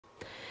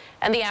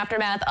And the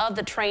aftermath of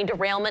the train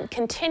derailment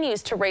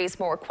continues to raise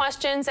more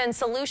questions, and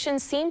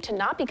solutions seem to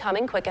not be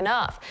coming quick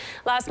enough.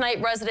 Last night,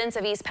 residents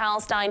of East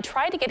Palestine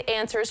tried to get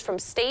answers from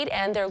state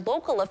and their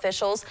local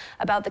officials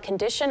about the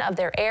condition of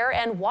their air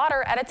and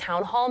water at a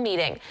town hall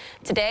meeting.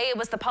 Today, it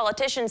was the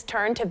politicians'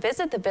 turn to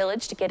visit the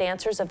village to get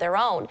answers of their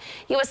own.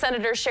 U.S.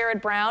 Senators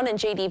Sherrod Brown and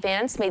J.D.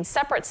 Vance made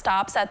separate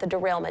stops at the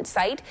derailment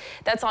site.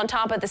 That's on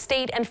top of the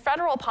state and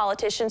federal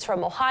politicians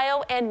from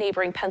Ohio and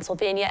neighboring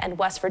Pennsylvania and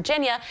West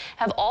Virginia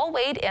have all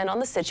weighed in on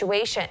the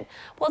situation.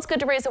 Well, it's good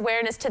to raise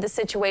awareness to the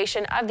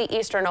situation of the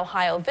eastern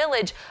Ohio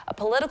village. A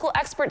political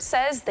expert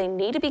says they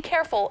need to be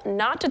careful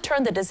not to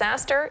turn the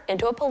disaster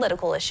into a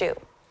political issue.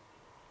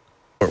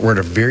 We're at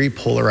a very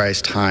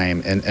polarized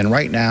time, and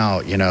right now,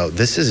 you know,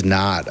 this is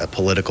not a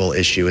political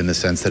issue in the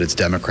sense that it's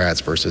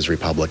Democrats versus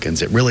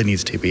Republicans. It really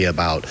needs to be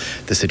about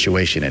the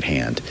situation at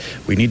hand.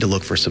 We need to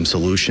look for some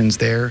solutions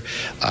there.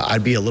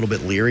 I'd be a little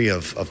bit leery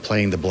of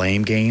playing the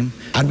blame game.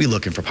 I'd be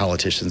looking for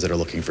politicians that are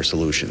looking for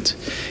solutions,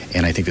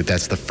 and I think that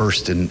that's the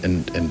first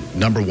and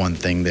number one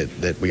thing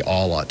that we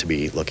all ought to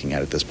be looking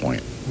at this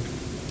point.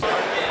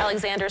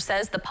 Alexander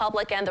says the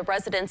public and the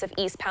residents of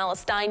East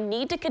Palestine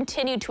need to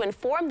continue to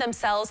inform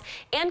themselves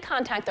and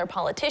contact their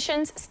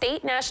politicians,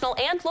 state, national,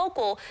 and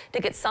local, to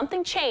get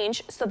something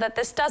changed so that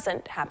this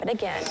doesn't happen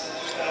again.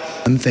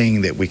 One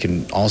thing that we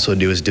can also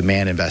do is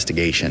demand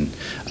investigation,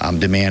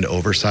 demand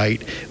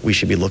oversight. We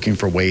should be looking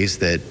for ways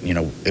that, you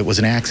know, it was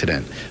an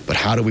accident, but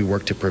how do we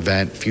work to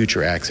prevent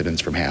future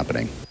accidents from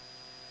happening?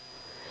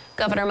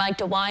 Governor Mike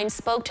DeWine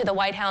spoke to the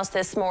White House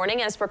this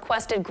morning as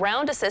requested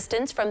ground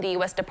assistance from the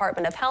U.S.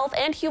 Department of Health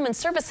and Human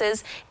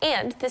Services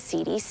and the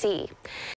CDC.